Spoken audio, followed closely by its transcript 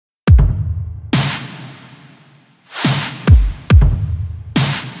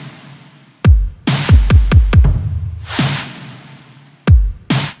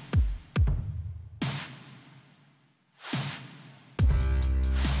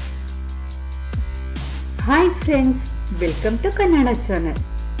Hi friends, welcome to Kannada channel.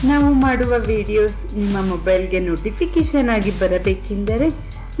 ನಾವು ಮಾಡುವ videos ನಿಮ್ಮ ಮೊಬೈಲ್ಗೆ ನೋಟಿಫಿಕೇಶನ್ ಆಗಿ ಬರಬೇಕೆಂದರೆ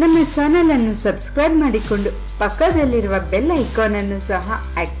ನಮ್ಮ ಚಾನೆಲ್ ಅನ್ನು ಸಬ್ಸ್ಕ್ರೈಬ್ ಮಾಡಿಕೊಂಡು ಪಕ್ಕದಲ್ಲಿರುವ ಬೆಲ್ ಐಕಾನ್ ಅನ್ನು ಸಹ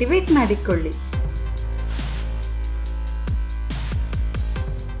ಆಕ್ಟಿವೇಟ್ ಮಾಡಿಕೊಳ್ಳಿ.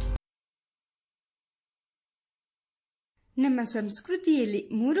 ನಮ್ಮ ಸಂಸ್ಕೃತಿಯಲ್ಲಿ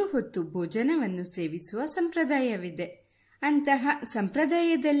 3 ಹೊತ್ತು ಭೋಜನವನ್ನು ಸೇವಿಸುವ ಸಂಪ್ರದಾಯವಿದೆ. ಅಂತಹ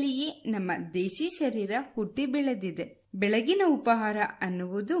ಸಂಪ್ರದಾಯದಲ್ಲಿಯೇ ನಮ್ಮ ದೇಶಿ ಶರೀರ ಹುಟ್ಟಿ ಬೆಳೆದಿದೆ. ಬೆಳಗಿನ ಉಪಹಾರ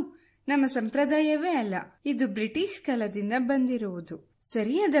ಅನ್ನುವುದು ನಮ್ಮ ಸಂಪ್ರದಾಯವೇ ಅಲ್ಲ, ಇದು ಬ್ರಿಟಿಷ್ ಕಾಲದಿಂದ ಬಂದಿರುವುದು.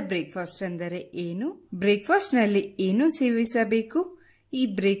 ಸರಿಯಾದ ಬ್ರೇಕ್ಫಾಸ್ಟ್ ಅಂದರೆ ಏನು? ಬ್ರೇಕ್ಫಾಸ್ಟ್ ನಲ್ಲಿ ಏನು ಸೇವಿಸಬೇಕು? ಈ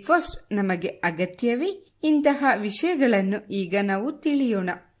ಬ್ರೇಕ್ಫಾಸ್ಟ್ ನಮಗೆ ಅಗತ್ಯವೇ? ಇಂತಹ ವಿಷಯಗಳನ್ನು ಈಗ ನಾವು ತಿಳಿಯೋಣ.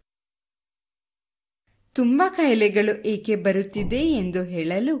 ತುಂಬಾ ಕಾಯಿಲೆಗಳು ಏಕೆ ಬರುತ್ತಿದೆ ಎಂದು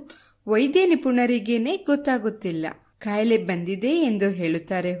ಹೇಳಲು ವೈದ್ಯ ನಿಪುಣರಿಗೇನೆ ಗೊತ್ತಾಗುತ್ತಿಲ್ಲ. ಕಾಯಿಲೆ ಬಂದಿದೆ ಎಂದು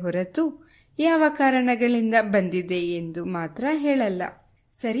ಹೇಳುತ್ತಾರೆ ಹೊರತು ಯಾವ ಕಾರಣಗಳಿಂದ ಬಂದಿದೆ ಎಂದು ಮಾತ್ರ ಹೇಳಲ್ಲ.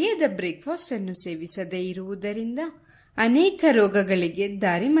 ಸರಿಯಾದ ಬ್ರೇಕ್ಫಾಸ್ಟ್ ಅನ್ನು ಸೇವಿಸದೇ ಇರುವುದರಿಂದ ಅನೇಕ ರೋಗಗಳಿಗೆ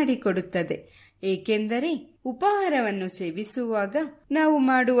ದಾರಿ ಮಾಡಿಕೊಡುತ್ತದೆ. ಏಕೆಂದರೆ ಉಪಹಾರವನ್ನು ಸೇವಿಸುವಾಗ ನಾವು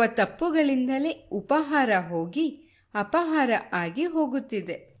ಮಾಡುವ ತಪ್ಪುಗಳಿಂದಲೇ ಉಪಹಾರ ಹೋಗಿ ಅಪಹಾರ ಆಗಿ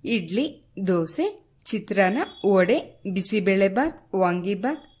ಹೋಗುತ್ತಿದೆ. ಇಡ್ಲಿ, ದೋಸೆ, ಚಿತ್ರಾನ್ನ, ವಡೆ, ಬಿಸಿಬೇಳೆಬಾತ್,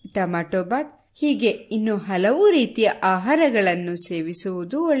 ವಾಂಗಿಬಾತ್, ಟೊಮ್ಯಾಟೊ ಬಾತ್ ಹೀಗೆ ಇನ್ನು ಹಲವು ರೀತಿಯ ಆಹಾರಗಳನ್ನು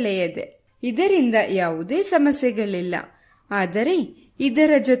ಸೇವಿಸುವುದು ಒಳ್ಳೆಯದೇ. ಇದರಿಂದ ಯಾವುದೇ ಸಮಸ್ಯೆಗಳಿಲ್ಲ. ಆದರೆ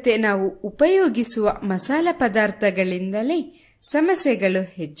ಇದರ ಜೊತೆ ನಾವು ಉಪಯೋಗಿಸುವ ಮಸಾಲ ಪದಾರ್ಥಗಳಿಂದಲೇ ಸಮಸ್ಯೆಗಳು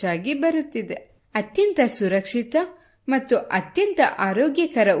ಹೆಚ್ಚಾಗಿ ಬರುತ್ತಿದೆ. ಅತ್ಯಂತ ಸುರಕ್ಷಿತ ಮತ್ತು ಅತ್ಯಂತ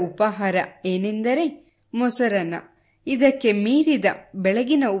ಆರೋಗ್ಯಕರ ಉಪಹಾರ ಏನೆಂದರೆ ಮೊಸರನ್ನ. ಇದಕ್ಕೆ ಮೀರಿದ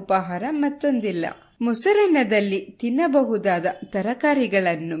ಬೆಳಗಿನ ಉಪಹಾರ ಮತ್ತೊಂದಿಲ್ಲ. ಮೊಸರನ್ನದಲ್ಲಿ ತಿನ್ನಬಹುದಾದ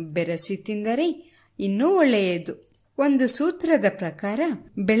ತರಕಾರಿಗಳನ್ನು ಬೆರೆಸಿ ತಿಂದರೆ ಇನ್ನೂ ಒಳ್ಳೆಯದು. ಒಂದು ಸೂತ್ರದ ಪ್ರಕಾರ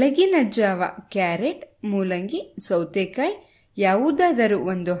ಬೆಳಗಿನ ಜಾವ ಕ್ಯಾರೆಟ್, ಮೂಲಂಗಿ, ಸೌತೆಕಾಯಿ, ಯಾವುದಾದರೂ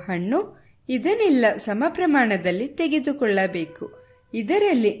ಒಂದು ಹಣ್ಣು ಇದನ್ನೆಲ್ಲ ಸಮ ಪ್ರಮಾಣದಲ್ಲಿ ತೆಗೆದುಕೊಳ್ಳಬೇಕು.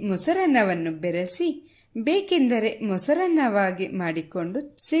 ಇದರಲ್ಲಿ ಮೊಸರನ್ನವನ್ನು ಬೆರೆಸಿ ಬೇಕೆಂದರೆ ಮೊಸರನ್ನವಾಗಿ ಮಾಡಿಕೊಂಡು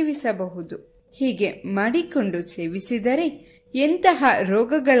ಸೇವಿಸಬಹುದು. ಹೀಗೆ ಮಾಡಿಕೊಂಡು ಸೇವಿಸಿದರೆ ಎಂತಹ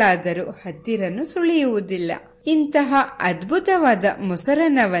ರೋಗಗಳಾದರೂ ಹತ್ತಿರನು ಸುಳಿಯುವುದಿಲ್ಲ. ಇಂತಹ ಅದ್ಭುತವಾದ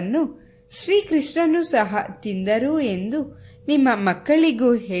ಮೊಸರನ್ನವನ್ನು ಶ್ರೀಕೃಷ್ಣನು ಸಹ ತಿಂದರು ಎಂದು ನಿಮ್ಮ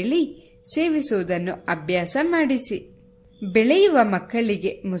ಮಕ್ಕಳಿಗೂ ಹೇಳಿ ಸೇವಿಸುವುದನ್ನು ಅಭ್ಯಾಸ ಮಾಡಿಸಿ. ಬೆಳೆಯುವ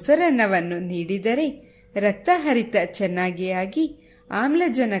ಮಕ್ಕಳಿಗೆ ಮೊಸರನ್ನವನ್ನು ನೀಡಿದರೆ ರಕ್ತಹರಿತ ಚೆನ್ನಾಗಿ ಆಗಿ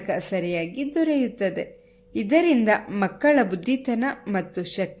ಆಮ್ಲಜನಕ ಸರಿಯಾಗಿ ದೊರೆಯುತ್ತದೆ. ಇದರಿಂದ ಮಕ್ಕಳ ಬುದ್ಧಿತನ ಮತ್ತು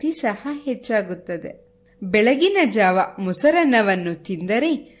ಶಕ್ತಿ ಸಹ ಹೆಚ್ಚಾಗುತ್ತದೆ. ಬೆಳಗಿನ ಜಾವ ಮೊಸರನ್ನವನ್ನು ತಿಂದರೆ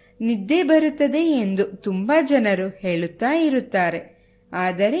ನಿದ್ದೆ ಬರುತ್ತದೆ ಎಂದು ತುಂಬಾ ಜನರು ಹೇಳುತ್ತಾ ಇರುತ್ತಾರೆ.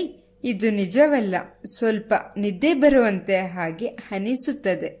 ಆದರೆ ಇದು ನಿಜವಲ್ಲ. ಸ್ವಲ್ಪ ನಿದ್ದೆ ಬರುವಂತೆ ಹಾಗೆ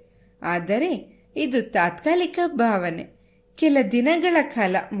ಅನಿಸುತ್ತದೆ. ಆದರೆ ಇದು ತಾತ್ಕಾಲಿಕ ಭಾವನೆ. ಕೆಲ ದಿನಗಳ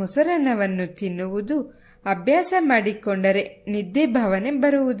ಕಾಲ ಮೊಸರನ್ನವನ್ನು ತಿನ್ನುವುದು ಅಭ್ಯಾಸ ಮಾಡಿಕೊಂಡರೆ ನಿದ್ದೆ ಭಾವನೆ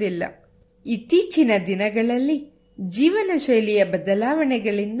ಬರುವುದಿಲ್ಲ. ಇತ್ತೀಚಿನ ದಿನಗಳಲ್ಲಿ ಜೀವನ ಶೈಲಿಯ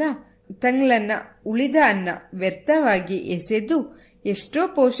ಬದಲಾವಣೆಗಳಿಂದ ತಂಗ್ಳನ್ನ ಉಳಿದ ಅನ್ನ ವ್ಯರ್ಥವಾಗಿ ಎಸೆದು ಎಷ್ಟೋ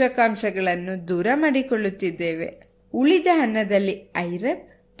ಪೋಷಕಾಂಶಗಳನ್ನು ದೂರ ಮಾಡಿಕೊಳ್ಳುತ್ತಿದ್ದೇವೆ. ಉಳಿದ ಅನ್ನದಲ್ಲಿ ಐರನ್,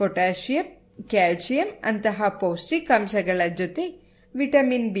 ಪೊಟ್ಯಾಷಿಯಂ, ಕ್ಯಾಲ್ಸಿಯಂ ಅಂತಹ ಪೌಷ್ಟಿಕಾಂಶಗಳ ಜೊತೆ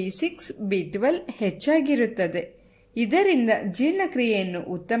ವಿಟಮಿನ್ B6, B12 ಹೆಚ್ಚಾಗಿರುತ್ತದೆ. ಇದರಿಂದ ಜೀರ್ಣಕ್ರಿಯೆಯನ್ನು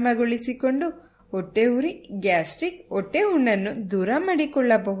ಉತ್ತಮಗೊಳಿಸಿಕೊಂಡು ಹೊಟ್ಟೆ ಉರಿ, ಗ್ಯಾಸ್ಟ್ರಿಕ್, ಹೊಟ್ಟೆ ಹುಣ್ಣನ್ನು ದೂರ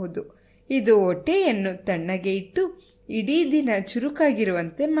ಮಾಡಿಕೊಳ್ಳಬಹುದು. ಇದು ಹೊಟ್ಟೆಯನ್ನು ತಣ್ಣಗೆ ಇಟ್ಟು ಇಡೀ ದಿನ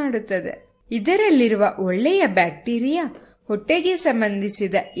ಚುರುಕಾಗಿರುವಂತೆ ಮಾಡುತ್ತದೆ. ಇದರಲ್ಲಿರುವ ಒಳ್ಳೆಯ ಬ್ಯಾಕ್ಟೀರಿಯಾ ಹೊಟ್ಟೆಗೆ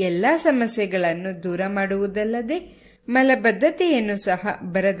ಸಂಬಂಧಿಸಿದ ಎಲ್ಲಾ ಸಮಸ್ಯೆಗಳನ್ನು ದೂರ ಮಾಡುವುದಲ್ಲದೆ ಮಲಬದ್ಧತೆಯನ್ನು ಸಹ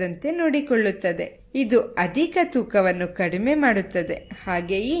ಬರದಂತೆ ನೋಡಿಕೊಳ್ಳುತ್ತದೆ. ಇದು ಅಧಿಕ ತೂಕವನ್ನು ಕಡಿಮೆ ಮಾಡುತ್ತದೆ.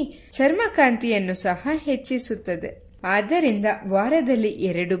 ಹಾಗೆಯೇ ಚರ್ಮಕಾಂತಿಯನ್ನು ಸಹ ಹೆಚ್ಚಿಸುತ್ತದೆ. ಆದ್ದರಿಂದ ವಾರದಲ್ಲಿ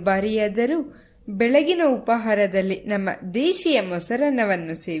 2 ಬಾರಿಯಾದರೂ ಬೆಳಗಿನ ಉಪಹಾರದಲ್ಲಿ ನಮ್ಮ ದೇಶೀಯ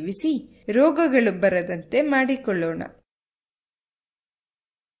ಮೊಸರನ್ನವನ್ನು ಸೇವಿಸಿ ರೋಗಗಳು ಬರದಂತೆ ಮಾಡಿಕೊಳ್ಳೋಣ.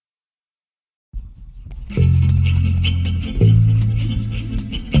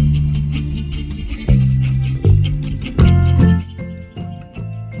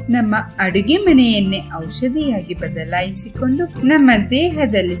 ನಮ್ಮ ಅಡುಗೆ ಮನೆಯನ್ನೇ ಔಷಧಿಯಾಗಿ ಬದಲಾಯಿಸಿಕೊಂಡು ನಮ್ಮ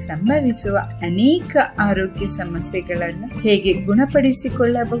ದೇಹದಲ್ಲಿ ಸಂಭವಿಸುವ ಅನೇಕ ಆರೋಗ್ಯ ಸಮಸ್ಯೆಗಳನ್ನು ಹೇಗೆ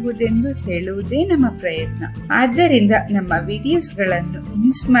ಗುಣಪಡಿಸಿಕೊಳ್ಳಬಹುದೆಂದು ಹೇಳುವುದೇ ನಮ್ಮ ಪ್ರಯತ್ನ. ಆದ್ದರಿಂದ ನಮ್ಮ ವಿಡಿಯೋಸ್ಗಳನ್ನು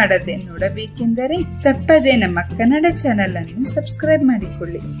ಮಿಸ್ ಮಾಡದೆ ನೋಡಬೇಕೆಂದರೆ ತಪ್ಪದೆ ನಮ್ಮ ಕನ್ನಡ ಚಾನೆಲ್ ಅನ್ನು ಸಬ್ಸ್ಕ್ರೈಬ್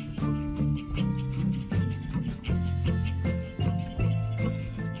ಮಾಡಿಕೊಳ್ಳಿ.